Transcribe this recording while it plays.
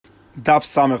Daf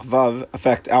Samech Vav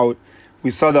effect out. We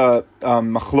saw the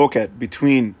machloket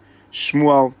between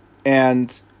Shmuel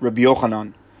and Rabbi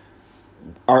Yochanan.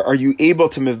 Are you able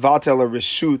to mevatel a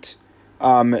reshut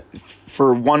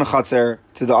for one chatzer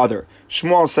to the other?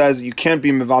 Shmuel says you can't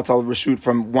be mevatel reshut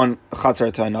from one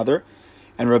chatzer to another,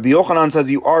 and Rabbi Yochanan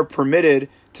says you are permitted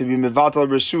to be mevatel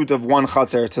reshut of one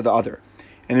chatzer to the other.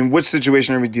 And in which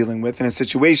situation are we dealing with? In a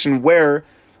situation where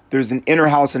there's an inner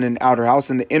house and an outer house,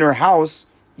 and the inner house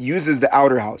uses the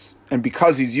outer house. And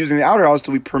because he's using the outer house,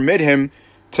 do we permit him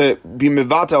to be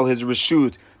mevatel his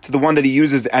reshut to the one that he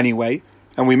uses anyway?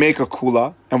 And we make a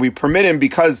kula, and we permit him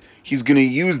because he's going to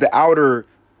use the outer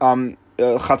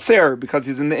chatzer because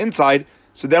he's in the inside,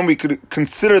 so then we could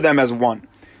consider them as one.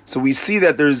 So we see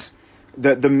that there's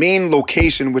the main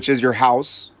location, which is your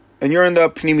house, and you're in the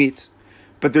pnimit.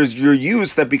 But there's your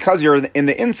use that because you're in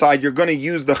the inside, you're going to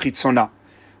use the chitzona.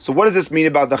 So what does this mean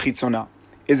about the chitzona?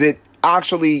 Is it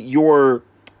actually your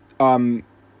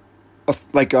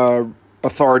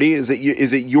authority? Is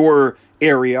it your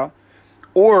area?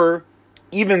 Or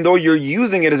even though you're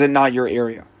using it, is it not your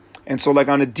area? And so like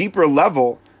on a deeper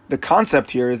level, the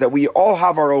concept here is that we all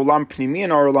have our olam pnimi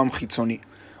and our olam chitzoni.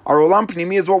 Our olam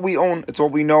pnimi is what we own. It's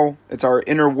what we know. It's our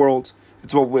inner world.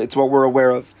 It's what we're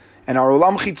aware of. And our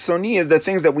olam chitzoni is the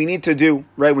things that we need to do,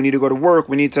 right? We need to go to work.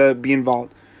 We need to be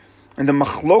involved. And the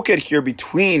machloket here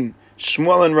between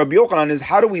Shmuel and Rabbi Yochanan is,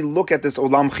 how do we look at this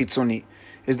olam chitzoni?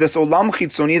 Is this olam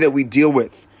chitzoni that we deal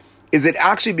with, is it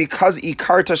actually because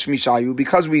ikar tashmishayu,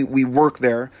 because we work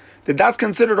there, that's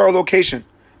considered our location?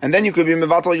 And then you could be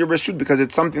mevatel your reshut because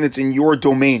it's something that's in your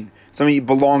domain, something that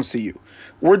belongs to you.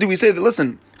 Or do we say that,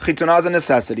 listen, chitzonah is a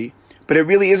necessity, but it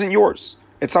really isn't yours.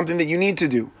 It's something that you need to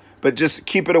do, but just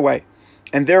keep it away.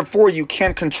 And therefore, you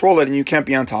can't control it and you can't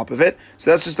be on top of it.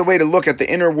 So that's just a way to look at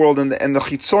the inner world and the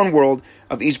chitzon world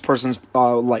of each person's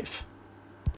life.